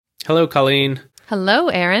Hello, Colleen. Hello,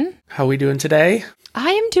 Aaron. How are we doing today?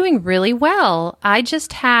 I am doing really well. I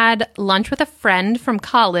just had lunch with a friend from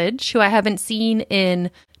college who I haven't seen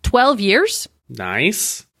in 12 years.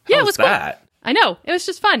 Nice. Yeah, How's it was that? Cool. I know. It was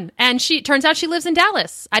just fun. And turns out she lives in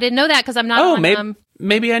Dallas. I didn't know that because I'm not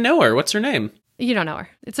maybe I know her. What's her name? You don't know her.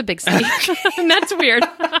 It's a big city. And that's weird.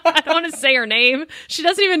 I don't want to say her name. She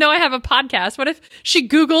doesn't even know I have a podcast. What if she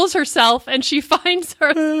Googles herself and she finds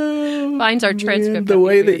our transcript? The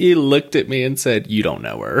way that you looked at me and said, you don't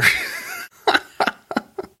know her.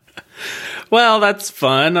 Well, that's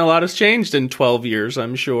fun. A lot has changed in 12 years,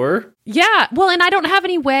 I'm sure. Yeah. Well, and I don't have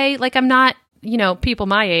any way, I'm not, people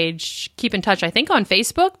my age keep in touch, I think, on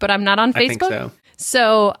Facebook, but I'm not on Facebook. I think so.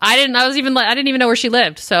 So I didn't even know where she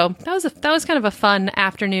lived. So that was kind of a fun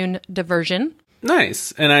afternoon diversion.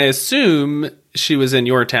 Nice. And I assume she was in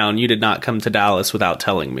your town. You did not come to Dallas without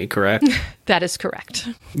telling me, correct? That is correct.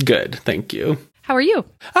 Good. Thank you. How are you?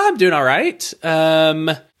 I'm doing all right.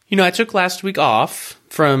 I took last week off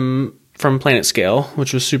from Planet Scale,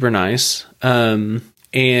 which was super nice. And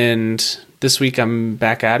this week I'm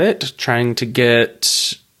back at it, trying to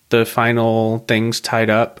get the final things tied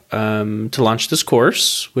up to launch this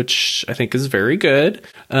course, which I think is very good.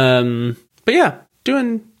 But yeah,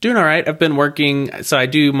 doing all right. I've been working. So I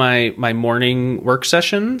do my morning work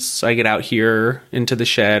sessions. So I get out here into the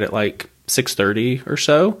shed at 6:30 or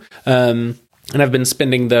so. And I've been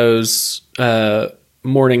spending those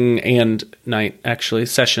morning and night actually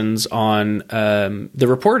sessions on the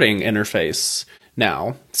reporting interface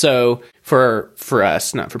now. So for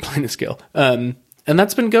us, not for Planet Scale. And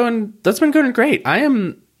that's been going great. I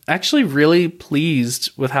am actually really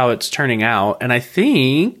pleased with how it's turning out. And I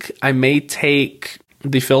think I may take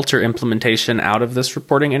the filter implementation out of this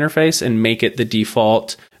reporting interface and make it the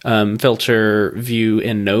default filter view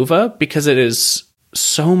in Nova, because it is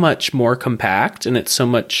so much more compact and it's so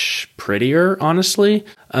much prettier, honestly.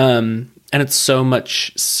 And it's so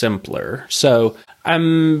much simpler. So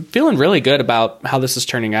I'm feeling really good about how this is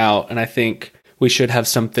turning out. And I think we should have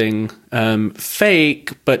something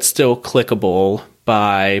fake, but still clickable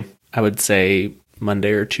by, I would say,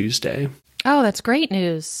 Monday or Tuesday. Oh, that's great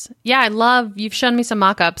news. Yeah, you've shown me some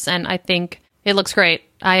mock-ups, and I think it looks great.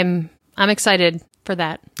 I'm excited for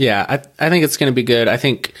that. Yeah, I think it's going to be good. I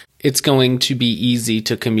think it's going to be easy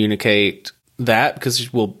to communicate that,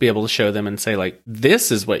 because we'll be able to show them and say,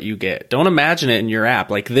 this is what you get. Don't imagine it in your app.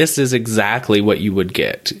 This is exactly what you would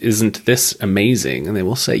get. Isn't this amazing? And they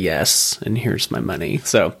will say yes, and here's my money.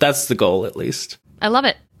 So that's the goal, at least. I love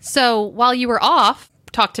it. So while you were off,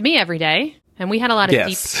 talk to me every day. And we had a lot of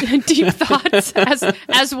deep thoughts,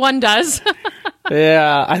 as one does.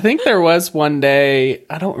 Yeah, I think there was one day,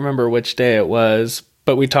 I don't remember which day it was,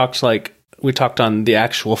 but we talked on the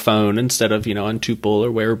actual phone instead of, on Tuple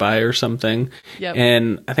or Whereby or something. Yep.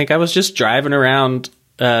 And I think I was just driving around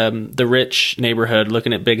the rich neighborhood,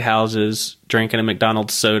 looking at big houses, drinking a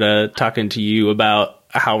McDonald's soda, talking to you about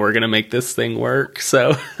how we're going to make this thing work.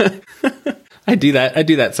 So I do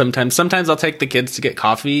that sometimes. Sometimes I'll take the kids to get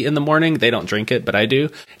coffee in the morning. They don't drink it, but I do.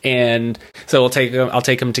 And so I'll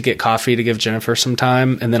take them to get coffee to give Jennifer some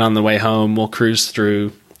time. And then on the way home, we'll cruise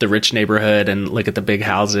through the rich neighborhood and look at the big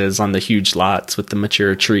houses on the huge lots with the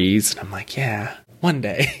mature trees. And I'm like, yeah, one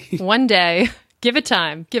day. One day. Give it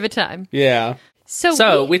time. Yeah.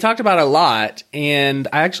 So we talked about a lot, and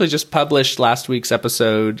I actually just published last week's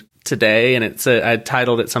episode today, and I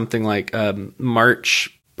titled it something like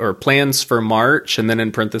March or Plans for March, and then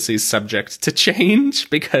in parentheses, subject to change,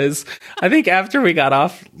 because I think after we got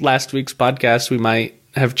off last week's podcast, we might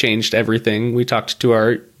have changed everything. We talked to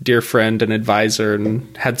our dear friend and advisor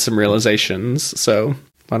and had some realizations. So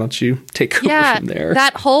why don't you take over from there?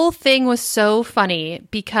 That whole thing was so funny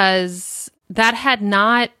because that had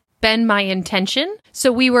not been my intention.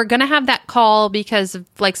 So we were going to have that call because of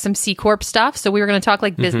some C Corp stuff. So we were going to talk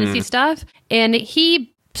businessy stuff. And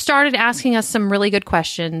he started asking us some really good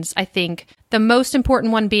questions. I think the most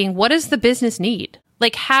important one being, what does the business need?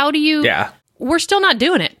 How do you... Yeah. We're still not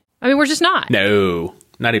doing it. I mean, we're just not. No,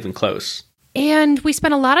 not even close. And we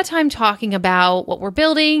spent a lot of time talking about what we're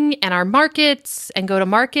building and our markets and go to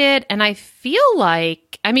market. And I feel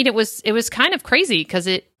it was kind of crazy because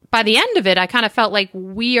by the end of it, I kind of felt like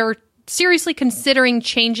we are seriously considering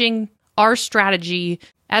changing our strategy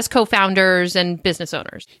as co-founders and business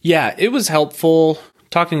owners. Yeah, it was helpful.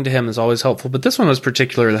 Talking to him is always helpful, but this one was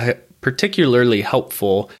particularly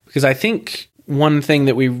helpful because I think one thing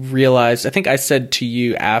that we realized, I think I said to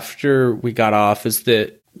you after we got off, is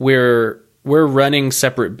that we're running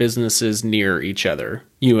separate businesses near each other,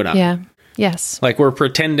 you and I. Yeah. Yes. We're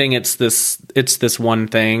pretending it's this one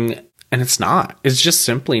thing, And it's not. It's just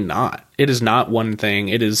simply not. It is not one thing.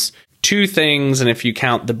 It is two things. And if you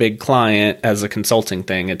count the big client as a consulting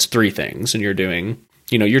thing, it's three things. And you're doing,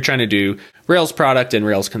 you're trying to do Rails product and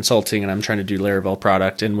Rails consulting, and I'm trying to do Laravel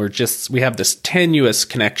product. And we have this tenuous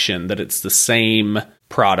connection that it's the same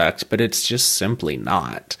product, but it's just simply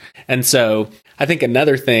not. And so I think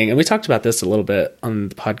another thing, and we talked about this a little bit on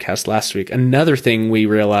the podcast last week, another thing we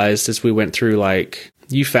realized as we went through, like,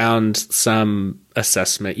 you found some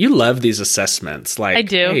assessment. You love these assessments. Like, I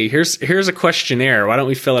do. Hey, here's a questionnaire. Why don't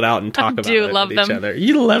we fill it out and talk about it with each other?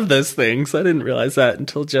 You love those things. I didn't realize that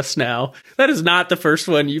until just now. That is not the first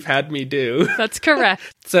one you've had me do. That's correct.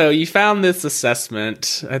 So you found this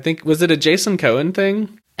assessment. I think, was it a Jason Cohen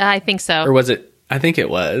thing? I think so. Or was it? I think it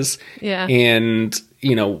was. Yeah. And,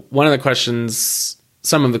 one of the questions,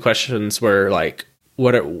 some of the questions were like,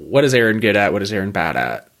 what is Aaron good at? What is Aaron bad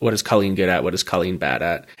at? What is Colleen good at? What is Colleen bad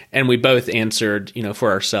at? And we both answered, for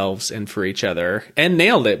ourselves and for each other, and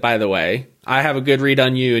nailed it, by the way. I have a good read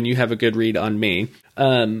on you and you have a good read on me.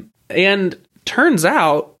 And turns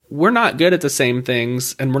out we're not good at the same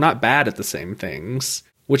things and we're not bad at the same things,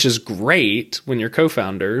 which is great when you're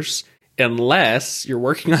co-founders, unless you're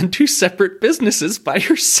working on two separate businesses by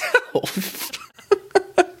yourself.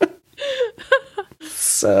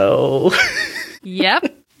 So...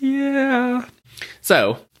 Yep. Yeah.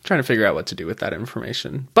 So, trying to figure out what to do with that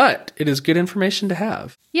information. But it is good information to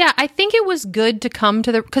have. Yeah, I think it was good to come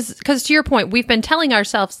to because to your point, we've been telling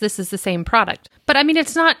ourselves this is the same product. But I mean,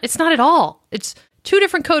 it's not at all. It's two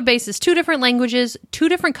different code bases, two different languages, two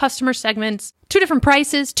different customer segments, two different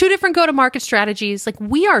prices, two different go-to-market strategies. Like,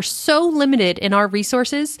 we are so limited in our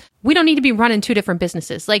resources. We don't need to be running two different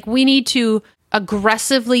businesses. Like, we need to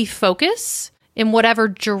aggressively focus in whatever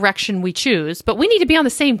direction we choose, but we need to be on the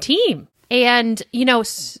same team. And,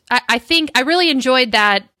 I think I really enjoyed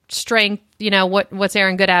that strength, what's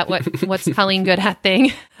Aaron good at, what's Colleen good at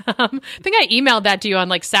thing. I think I emailed that to you on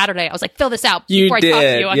like Saturday. I was like, fill this out before I talk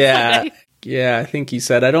to you on Sunday. Yeah, I think you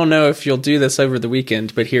said, I don't know if you'll do this over the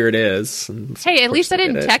weekend, but here it is. And hey, at least I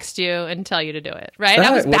didn't text you and tell you to do it, right?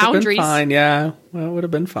 That was boundaries. Been fine, yeah. Well, it would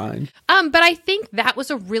have been fine. But I think that was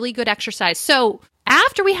a really good exercise. So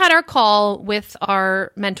after we had our call with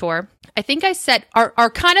our mentor, I think I said, our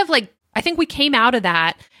kind of like, I think we came out of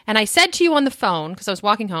that, and I said to you on the phone, because I was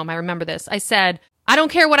walking home, I remember this, I said, I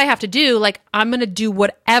don't care what I have to do, like, I'm going to do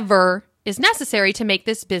whatever is necessary to make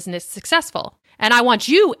this business successful. And I want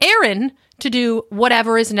you, Aaron, to do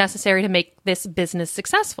whatever is necessary to make this business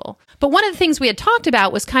successful. But one of the things we had talked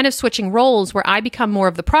about was kind of switching roles, where I become more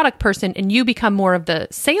of the product person and you become more of the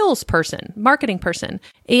sales person, marketing person.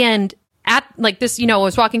 And at like this, I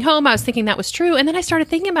was walking home, I was thinking that was true. And then I started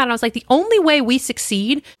thinking about it. I was like, the only way we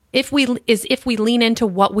succeed if we lean into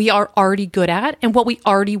what we are already good at and what we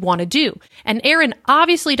already want to do. And Aaron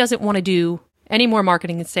obviously doesn't want to do any more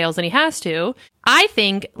marketing and sales than he has to. I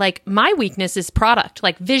think like my weakness is product,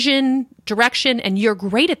 like vision, direction, and you're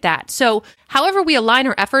great at that. So however we align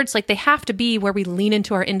our efforts, like they have to be where we lean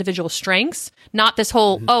into our individual strengths, not this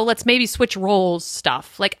whole, let's maybe switch roles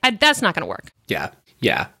stuff. Like that's not going to work.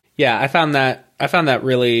 Yeah, I found that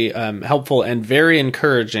really helpful and very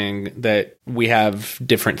encouraging that we have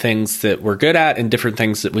different things that we're good at and different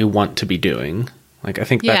things that we want to be doing. Like, I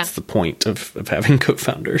think that's the point of having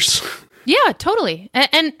co-founders. Yeah, totally.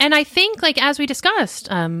 And I think, like, as we discussed,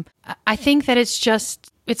 I think that it's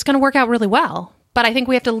going to work out really well. But I think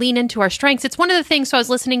we have to lean into our strengths. It's one of the things, so I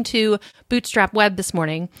was listening to Bootstrap Web this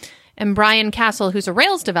morning, and Brian Castle, who's a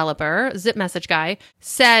Rails developer, zip message guy,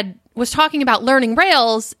 was talking about learning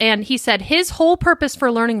Rails, and he said his whole purpose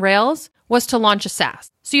for learning Rails was to launch a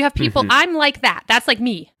SaaS. So you have people, I'm like that. That's like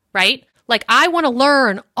me, right? Like, I want to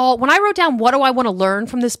learn when I wrote down, what do I want to learn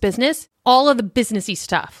from this business? All of the businessy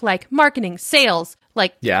stuff, like marketing, sales,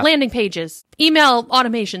 like landing pages, email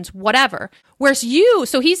automations, whatever. Whereas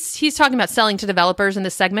so he's talking about selling to developers in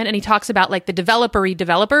this segment, and he talks about like the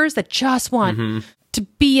developers that just want to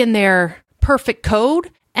be in their perfect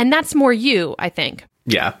code. And that's more you, I think.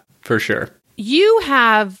 Yeah, for sure. You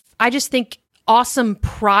have, I just think, awesome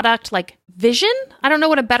product, like vision. I don't know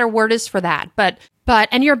what a better word is for that, but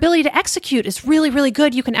and your ability to execute is really, really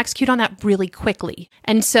good. You can execute on that really quickly.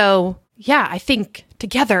 And so, yeah, I think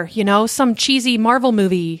together, some cheesy Marvel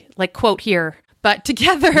movie, like quote here, but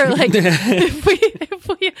together, like if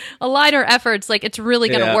we align our efforts, like it's really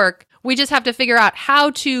going to work. We just have to figure out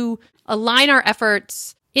how to align our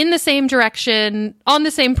efforts in the same direction, on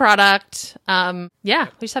the same product. We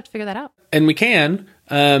just have to figure that out. And we can.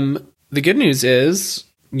 The good news is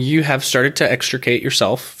you have started to extricate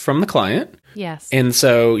yourself from the client. Yes. And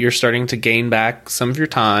so you're starting to gain back some of your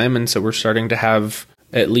time. And so we're starting to have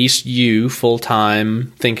at least you full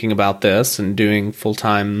time thinking about this and doing full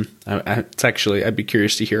time. It's actually, I'd be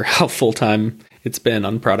curious to hear how full time it's been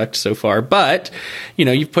on product so far. But,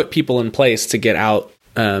 you've put people in place to get out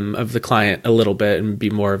of the client a little bit and be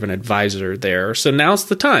more of an advisor there. So now's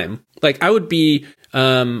the time. Like I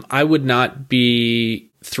would not be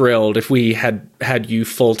thrilled if we had you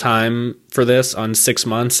full time for this on 6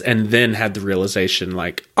 months and then had the realization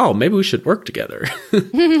like, oh, maybe we should work together.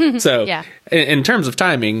 So yeah. In terms of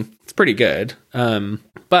timing, it's pretty good.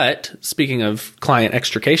 But speaking of client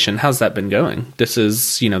extrication, how's that been going? This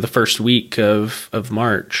is, the first week of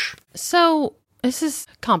March. So this is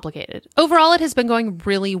complicated. Overall, it has been going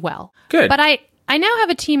really well. Good. But I now have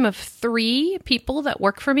a team of 3 people that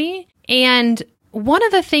work for me. And one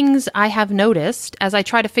of the things I have noticed as I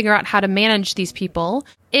try to figure out how to manage these people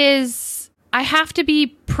is I have to be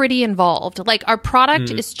pretty involved. Like our product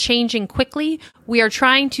is changing quickly. We are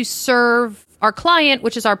trying to serve our client,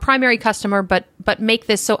 which is our primary customer, but make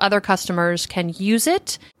this so other customers can use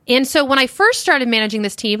it. And so when I first started managing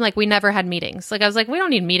this team, like we never had meetings. Like I was like, we don't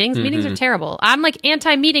need meetings. Meetings are terrible. I'm like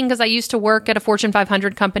anti-meeting because I used to work at a Fortune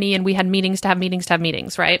 500 company and we had meetings to have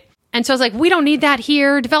meetings, right? And so I was like, we don't need that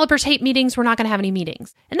here. Developers hate meetings. We're not going to have any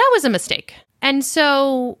meetings. And that was a mistake. And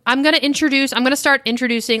so I'm going to start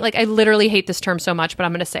introducing, like I literally hate this term so much, but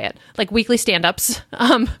I'm going to say it, like weekly stand-ups.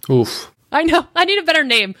 Oof. I know. I need a better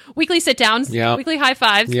name. Weekly sit-downs, weekly high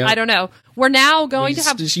fives. I don't know. We're now going to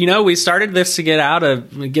have... we started this to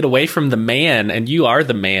get away from the man, and you are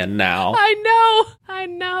the man now. I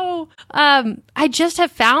know. I just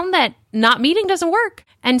have found that not meeting doesn't work.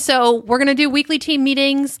 And so we're going to do weekly team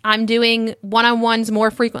meetings. I'm doing one-on-ones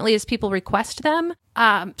more frequently as people request them.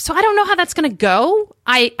 So I don't know how that's going to go.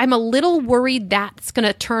 I'm a little worried that's going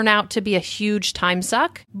to turn out to be a huge time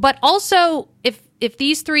suck. But also, if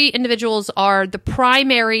these 3 individuals are the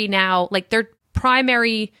primary now, like they're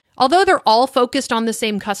primary, although they're all focused on the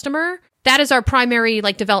same customer, that is our primary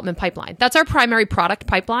like development pipeline. That's our primary product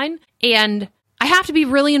pipeline. And I have to be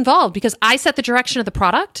really involved because I set the direction of the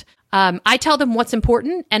product. I tell them what's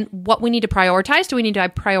important and what we need to prioritize. Do we need to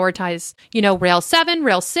prioritize, Rails 7,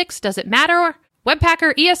 Rails 6? Does it matter?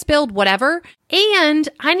 Webpacker, ES Build, whatever. And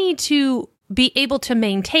I need to be able to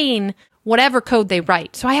maintain whatever code they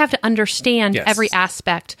write. So I have to understand every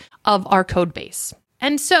aspect of our code base.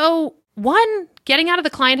 And so getting out of the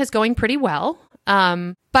client is going pretty well.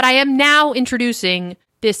 But I am now introducing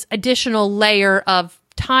this additional layer of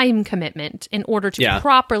time commitment in order to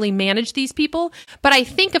properly manage these people. But I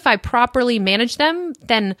think if I properly manage them,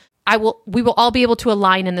 then we will all be able to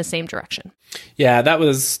align in the same direction. Yeah, that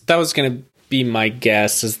was going to be my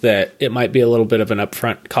guess, is that it might be a little bit of an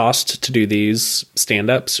upfront cost to do these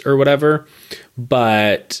stand-ups or whatever,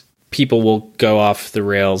 but people will go off the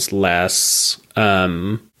rails less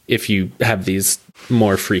if you have these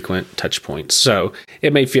more frequent touch points. So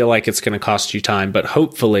it may feel like it's going to cost you time, but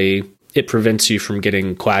hopefully it prevents you from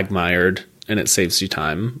getting quagmired and it saves you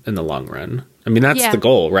time in the long run. I mean, that's the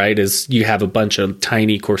goal, right? Is you have a bunch of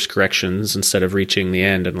tiny course corrections instead of reaching the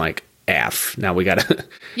end and like, now we got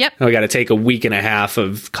to take a week and a half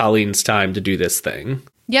of Colleen's time to do this thing.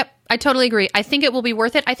 Yep, I totally agree. I think it will be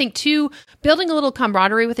worth it. I think, too, building a little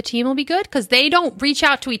camaraderie with the team will be good because they don't reach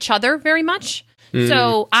out to each other very much.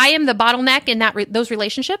 So I am the bottleneck in those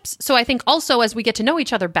relationships. So I think also as we get to know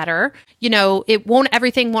each other better,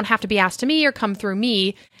 everything won't have to be asked to me or come through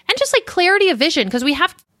me. And just like clarity of vision, because we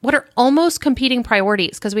have what are almost competing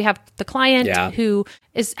priorities, because we have the client who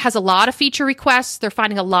has a lot of feature requests. They're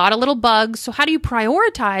finding a lot of little bugs. So how do you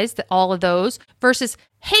prioritize all of those versus,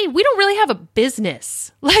 hey, we don't really have a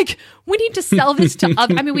business. Like, we need to sell this to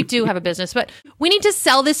other... I mean, we do have a business, but we need to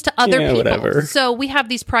sell this to other people. Whatever. So we have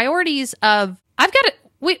these priorities of,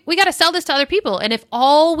 we got to sell this to other people. And if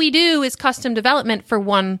all we do is custom development for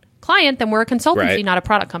one client, then we're a consultancy, not a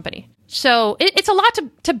product company. So it's a lot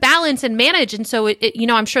to balance and manage. And so,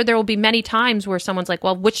 I'm sure there will be many times where someone's like,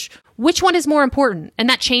 well, which one is more important? And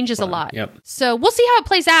that changes a lot. Yep. So we'll see how it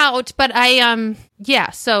plays out. But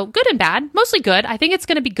so good and bad, mostly good. I think it's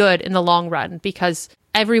going to be good in the long run because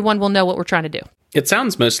everyone will know what we're trying to do. It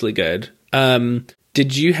sounds mostly good.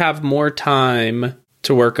 Did you have more time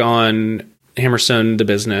to work on Hammerstone, the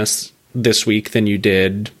business, this week than you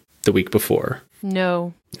did the week before?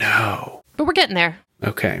 No. But we're getting there.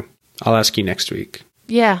 Okay. I'll ask you next week.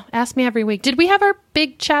 Yeah, ask me every week. Did we have our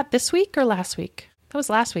big chat this week or last week? That was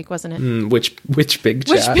last week, wasn't it? Which big chat?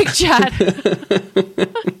 Which big chat?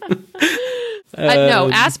 No,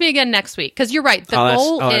 ask me again next week. Because you're right.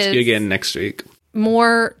 I'll ask you again next week.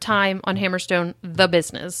 More time on Hammerstone, the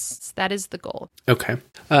business. That is the goal. Okay.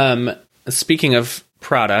 Speaking of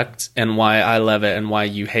product and why I love it and why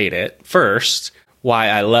you hate it, first, why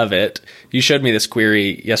I love it. You showed me this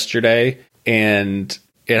query yesterday, and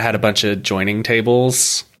it had a bunch of joining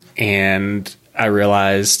tables, and I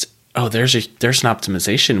realized, oh, there's an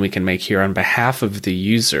optimization we can make here on behalf of the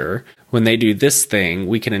user. When they do this thing,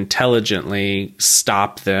 we can intelligently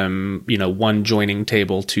stop them, one joining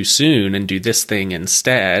table too soon and do this thing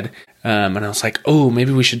instead. And I was like, oh,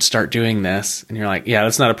 maybe we should start doing this. And you're like, yeah,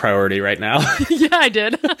 that's not a priority right now. Yeah, I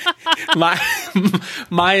did.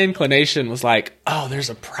 My inclination was like, oh, there's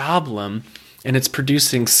a problem and it's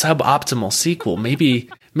producing suboptimal SQL. Maybe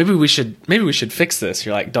we should fix this.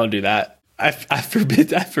 You're like, don't do that. I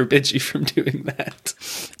forbid you from doing that.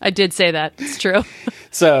 I did say that. It's true.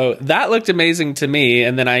 So that looked amazing to me.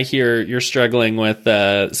 And then I hear you're struggling with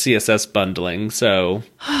CSS bundling. So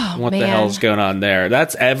what the hell's going on there?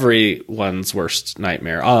 That's everyone's worst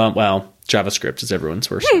nightmare. Well, JavaScript is everyone's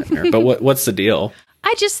worst nightmare. But what's the deal?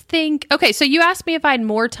 I just think, okay, so you asked me if I had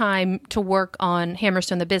more time to work on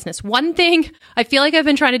Hammerstone the Business. One thing I feel like I've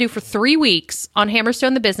been trying to do for 3 weeks on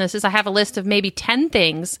Hammerstone the Business is I have a list of maybe 10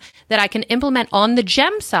 things that I can implement on the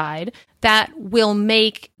gem side that will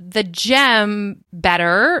make the gem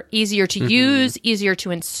better, easier to use, easier to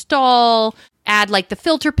install, add like the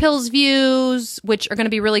filter pills views, which are going to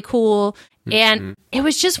be really cool. And it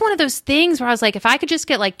was just one of those things where I was like, if I could just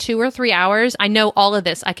get like 2 or 3 hours, I know all of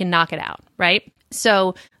this, I can knock it out, right?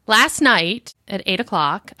 So last night at 8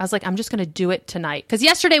 o'clock, I was like, I'm just going to do it tonight. Because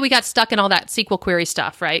yesterday we got stuck in all that SQL query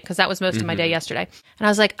stuff, right? Because that was most of my day yesterday. And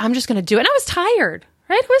I was like, I'm just going to do it. And I was tired,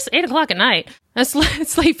 right? It was 8 o'clock at night.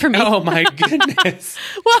 It's late for me. Oh my goodness.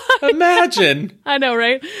 Imagine. I know,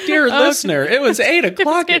 right? Dear listener, it was 8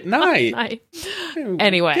 o'clock at night.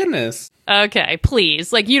 Anyway. Goodness. Okay,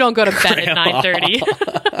 please. Like, you don't go to bed at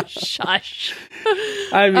 9:30. Shush.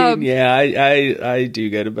 I mean, yeah, I do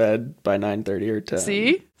go to bed by 9:30 or 10.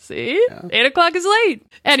 See? Yeah. 8 o'clock is late.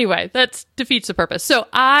 Anyway, that defeats the purpose. So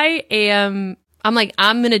I'm like,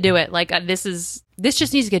 I'm going to do it. Like, this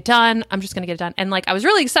just needs to get done. I'm just going to get it done. And like, I was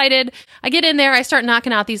really excited. I get in there, I start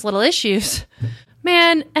knocking out these little issues.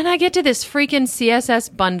 Man, and I get to this freaking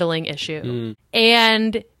CSS bundling issue.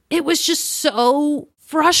 And it was just so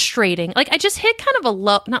frustrating. Like, I just hit kind of a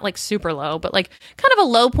low, not like super low, but like kind of a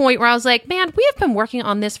low point where I was like, man, we have been working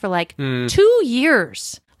on this for like 2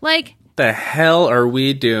 years. Like, the hell are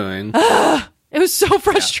we doing? It was so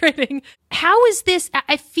frustrating. Yeah. How is this?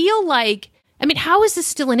 I feel like, how is this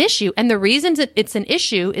still an issue? And the reason that it's an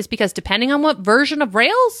issue is because depending on what version of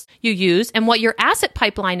Rails you use and what your asset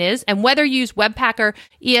pipeline is, and whether you use Webpacker,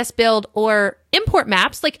 ESBuild, or import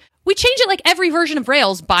maps, like, we change it like every version of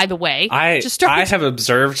Rails, by the way. I have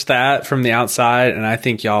observed that from the outside, and I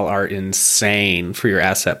think y'all are insane for your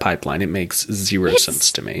asset pipeline. It makes zero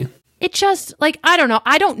sense to me. It just, like, I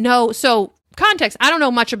don't know. So, context, I don't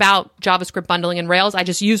know much about JavaScript bundling in Rails. I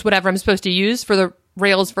just use whatever I'm supposed to use for the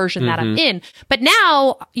Rails version that I'm in. But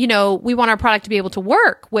now, we want our product to be able to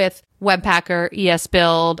work with Webpacker,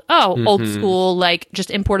 ESBuild, old school, like,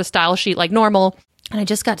 just import a style sheet like normal. And I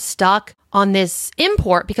just got stuck on this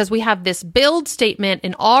import because we have this build statement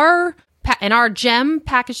in our gem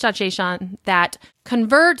package.json that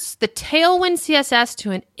converts the Tailwind CSS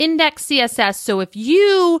to an index CSS. So if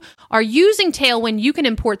you are using Tailwind, you can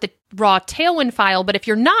import the raw Tailwind file. But if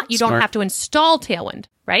you're not, you don't have to install Tailwind,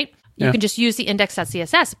 right? You can just use the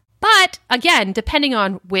index.css. But again, depending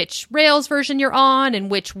on which Rails version you're on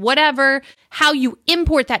and which whatever, how you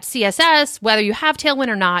import that CSS, whether you have Tailwind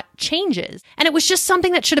or not, changes. And it was just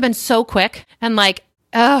something that should have been so quick and like,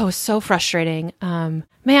 so frustrating. Man,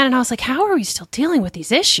 and I was like, how are we still dealing with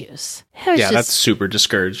these issues? That's super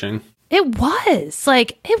discouraging. It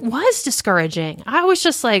was discouraging. I was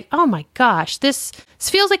just like, oh my gosh, this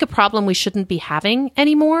feels like a problem we shouldn't be having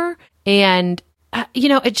anymore. And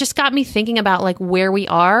it just got me thinking about like where we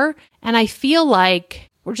are. And I feel like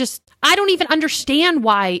I don't even understand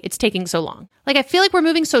why it's taking so long. Like, I feel like we're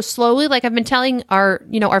moving so slowly. Like, I've been telling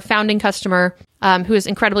our founding customer, who is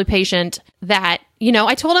incredibly patient, that,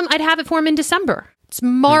 I told him I'd have it for him in December. It's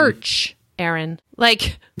March, Aaron.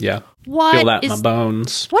 Like, yeah. What feel that in my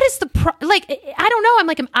bones. What is the I don't know. I'm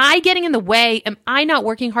like, am I getting in the way? Am I not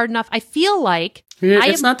working hard enough? I feel like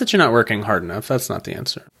it's not that you're not working hard enough. That's not the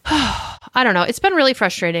answer. I don't know. It's been really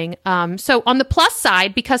frustrating. So on the plus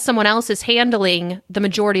side, because someone else is handling the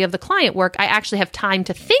majority of the client work, I actually have time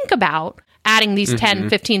to think about adding these 10,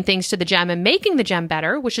 15 things to the gem and making the gem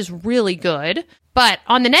better, which is really good. But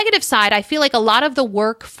on the negative side, I feel like a lot of the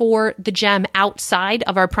work for the gem outside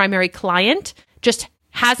of our primary client just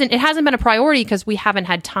hasn't been a priority because we haven't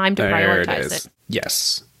had time to prioritize it.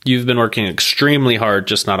 Yes. You've been working extremely hard,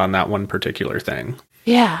 just not on that one particular thing.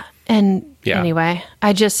 Yeah. And Yeah. anyway,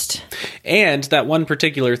 I just, And that one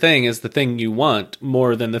particular thing is the thing you want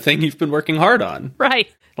more than the thing you've been working hard on. right.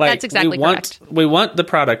 That's exactly correct. We want the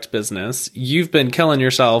product business. You've been killing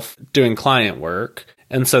yourself doing client work.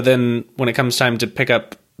 And so then when it comes time to pick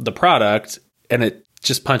up the product and it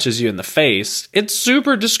just punches you in the face, it's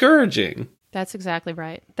super discouraging. That's exactly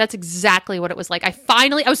right. That's exactly what it was like. I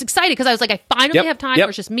was excited because I was like, I finally have time where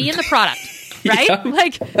it's just me and the product, right? Yep.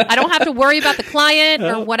 Like, I don't have to worry about the client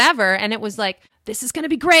or whatever. And it was like, this is going to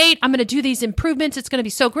be great. I'm going to do these improvements. It's going to be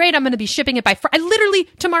so great. I'm going to be shipping it by Friday. Literally,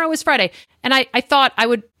 tomorrow is Friday. And I thought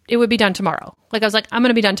it would be done tomorrow. Like, I was like, I'm going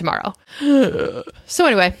to be done tomorrow. So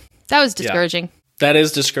anyway, that was discouraging. Yeah. That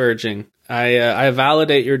is discouraging. I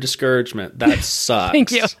validate your discouragement. That sucks.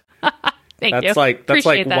 Thank you. Thank you. That's like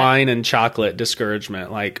Appreciate that. wine and chocolate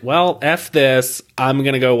discouragement. Like, well, F this. I'm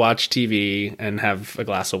going to go watch TV and have a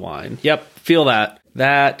glass of wine. Yep. Feel that.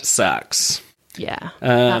 That sucks. Yeah.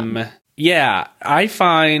 Yeah. I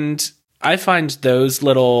find those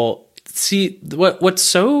little, what's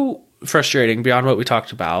so frustrating beyond what we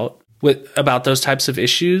talked about those types of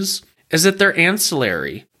issues is that they're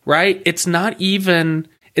ancillary, right? It's not even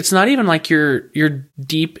like you're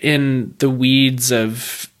deep in the weeds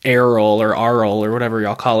of Aril or Arl or whatever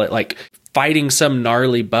y'all call it, like fighting some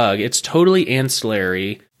gnarly bug. It's totally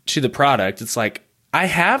ancillary to the product. It's like, I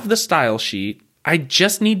have the style sheet. I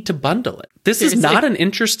just need to bundle it. This is not an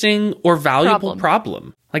interesting or valuable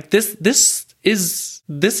problem. Like this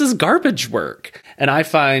is garbage work. And I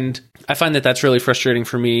find that that's really frustrating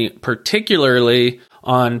for me, particularly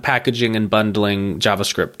on packaging and bundling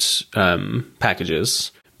JavaScript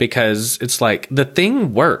packages. Because it's like the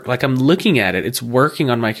thing worked. Like I'm looking at it, it's working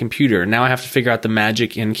on my computer. Now I have to figure out the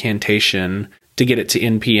magic incantation to get it to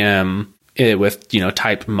NPM with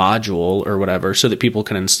type module or whatever, so that people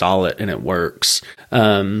can install it and it works.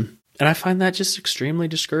 And I find that just extremely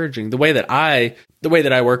discouraging. The way that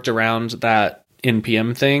I worked around that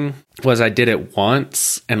NPM thing was I did it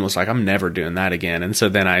once and was like, I'm never doing that again. And so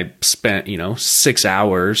then I spent, 6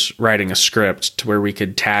 hours writing a script to where we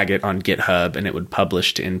could tag it on GitHub and it would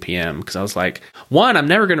publish to NPM. Because I was like, one, I'm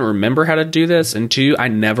never going to remember how to do this. And two, I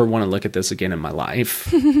never want to look at this again in my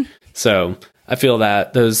life. So I feel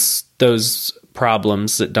that those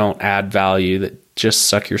problems that don't add value, that just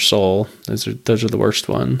suck your soul, those are the worst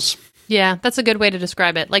ones. Yeah, that's a good way to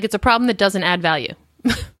describe it. Like, it's a problem that doesn't add value.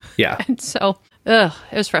 Yeah. And so, it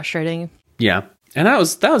was frustrating. Yeah. And that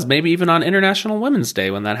was maybe even on International Women's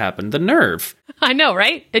Day when that happened. The nerve. I know,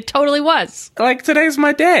 right? It totally was. Like, today's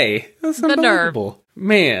my day. That's the unbelievable. nerve.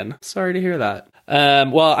 Man, sorry to hear that.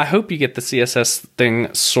 Well, I hope you get the CSS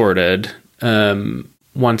thing sorted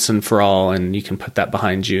once and for all, and you can put that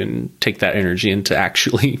behind you and take that energy into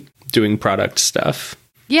actually doing product stuff.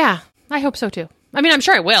 Yeah, I hope so too. I mean, I'm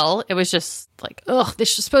sure I will. It was just like,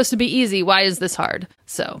 this is supposed to be easy. Why is this hard?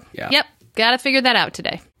 So, Yep, got to figure that out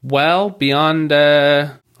today. Well, beyond,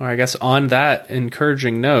 or I guess on that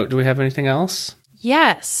encouraging note, do we have anything else?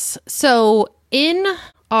 Yes. So in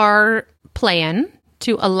our plan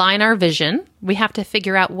to align our vision, we have to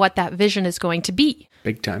figure out what that vision is going to be.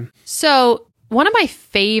 Big time. So one of my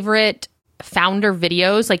favorite founder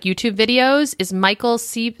videos, like YouTube videos, is Michael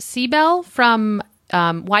Siebel from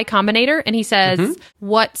Y Combinator. And he says,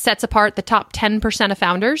 what sets apart the top 10% of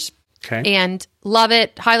founders? Okay. And love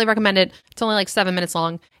it. Highly recommend it. It's only like 7 minutes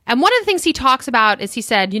long. And one of the things he talks about is, he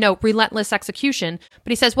said, relentless execution.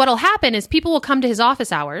 But he says what'll happen is people will come to his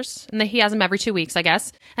office hours, and he has them every 2 weeks, I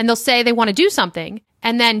guess, and they'll say they want to do something.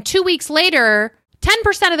 And then 2 weeks later,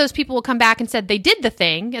 10% of those people will come back and said they did the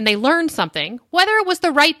thing and they learned something. Whether it was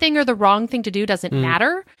the right thing or the wrong thing to do doesn't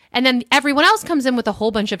matter. And then everyone else comes in with a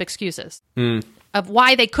whole bunch of excuses of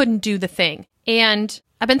why they couldn't do the thing. And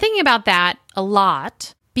I've been thinking about that a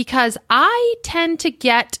lot because I tend to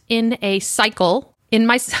get in a cycle in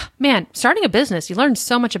my, starting a business, you learn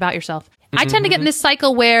so much about yourself. I tend to get in this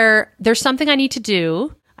cycle where there's something I need to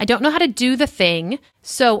do. I don't know how to do the thing.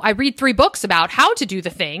 So I read 3 books about how to do the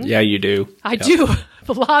thing. Yeah, you do. I do.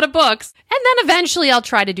 A lot of books. And then eventually I'll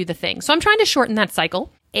try to do the thing. So I'm trying to shorten that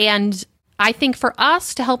cycle. And I think for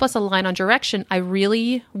us to help us align on direction, I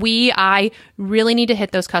really need to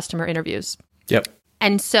hit those customer interviews. Yep.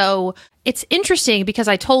 And so it's interesting because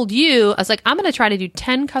I told you, I was like, I'm going to try to do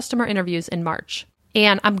 10 customer interviews in March.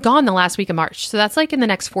 And I'm gone the last week of March. So that's like in the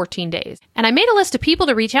next 14 days. And I made a list of people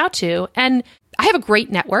to reach out to. And I have a great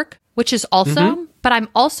network, which is awesome. But I'm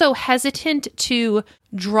also hesitant to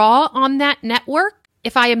draw on that network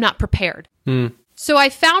if I am not prepared. So I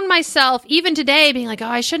found myself even today being like,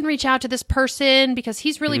 I shouldn't reach out to this person because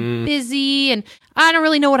he's really busy and I don't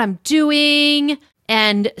really know what I'm doing.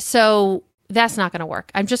 And so that's not going to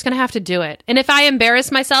work. I'm just going to have to do it. And if I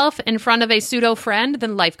embarrass myself in front of a pseudo friend,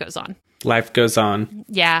 then life goes on. Life goes on.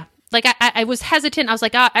 Yeah. Like I was hesitant. I was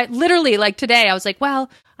like, I literally like today, I was like, well,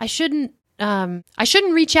 I shouldn't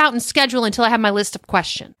reach out and schedule until I have my list of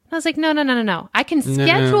questions. I was like, no. I can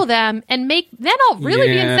schedule them and then I'll really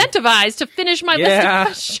be incentivized to finish my list of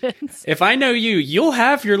questions. If I know you, you'll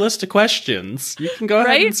have your list of questions. You can go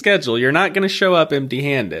ahead and schedule. You're not going to show up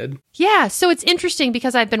empty-handed. Yeah. So it's interesting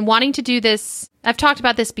because I've been wanting to do this. I've talked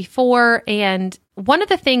about this before. And one of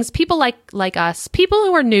the things people like us, people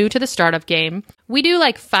who are new to the startup game, we do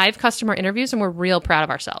like 5 customer interviews and we're real proud of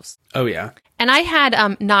ourselves. Oh, yeah. And I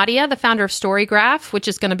had Nadia, the founder of StoryGraph, which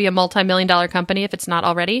is going to be a multi-million-dollar company if it's not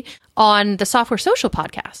already, on the Software Social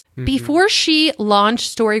podcast. Mm-hmm. Before she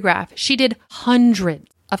launched StoryGraph, she did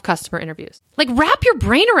hundreds of customer interviews. Like, wrap your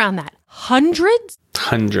brain around that. Hundreds?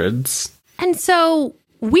 Hundreds. And so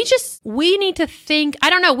we need to think,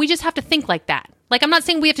 I don't know, we just have to think like that. Like, I'm not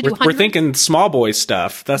saying we have to do hundreds. We're thinking small boy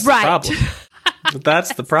stuff. That's the problem.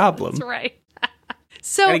 That's the problem. That's right.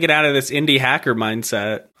 So gotta get out of this indie hacker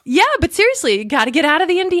mindset. Yeah, but seriously, you got to get out of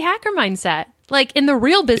the indie hacker mindset, like in the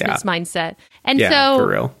real business mindset. And so for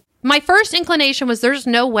real. My first inclination was there's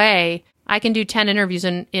no way I can do 10 interviews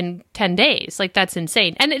in 10 days. Like, that's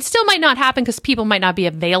insane. And it still might not happen because people might not be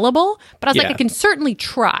available. But I was like, I can certainly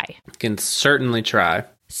try.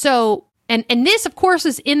 So, and this, of course,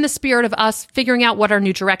 is in the spirit of us figuring out what our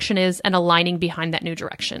new direction is and aligning behind that new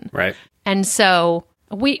direction. Right. And so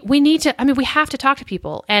we need to, we have to talk to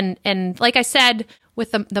people. And like I said,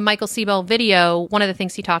 with the Michael Seibel video, one of the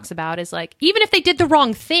things he talks about is like, even if they did the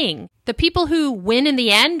wrong thing, the people who win in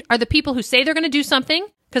the end are the people who say they're going to do something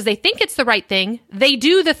because they think it's the right thing. They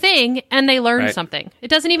do the thing and they learn something. It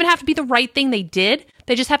doesn't even have to be the right thing they did.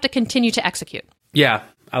 They just have to continue to execute. Yeah,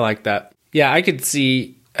 I like that. Yeah, I could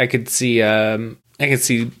see some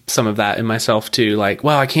of that in myself too. Like,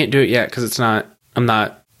 well, I can't do it yet because it's not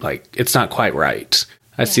quite right.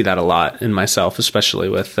 I see that a lot in myself, especially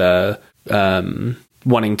with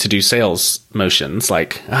wanting to do sales motions.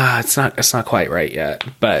 Like, it's not quite right yet.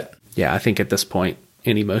 But yeah, I think at this point,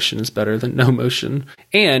 any motion is better than no motion.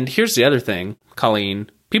 And here's the other thing, Colleen,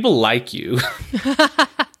 people like you.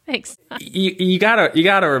 Thanks. You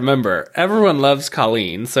gotta remember, everyone loves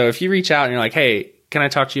Colleen. So if you reach out and you're like, hey, can I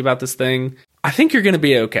talk to you about this thing? I think you're going to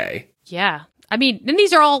be okay. Yeah. And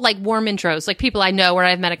these are all like warm intros, like people I know where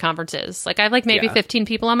I've met at conferences. Like I have like maybe 15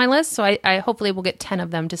 people on my list. So I hopefully will get 10 of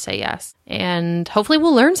them to say yes. And hopefully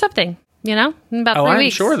we'll learn something, in about 3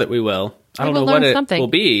 weeks. I'm sure that we will. I don't know what it will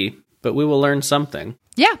be, but we will learn something.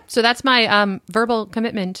 Yeah. So that's my verbal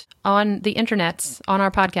commitment on the internets, on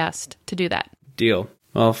our podcast, to do that. Deal.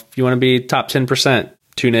 Well, if you want to be top 10%,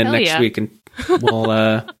 tune in next week and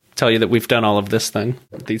we'll tell you that we've done all of these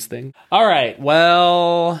things. All right.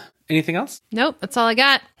 Well, anything else? Nope. That's all I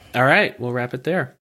got. All right. We'll wrap it there.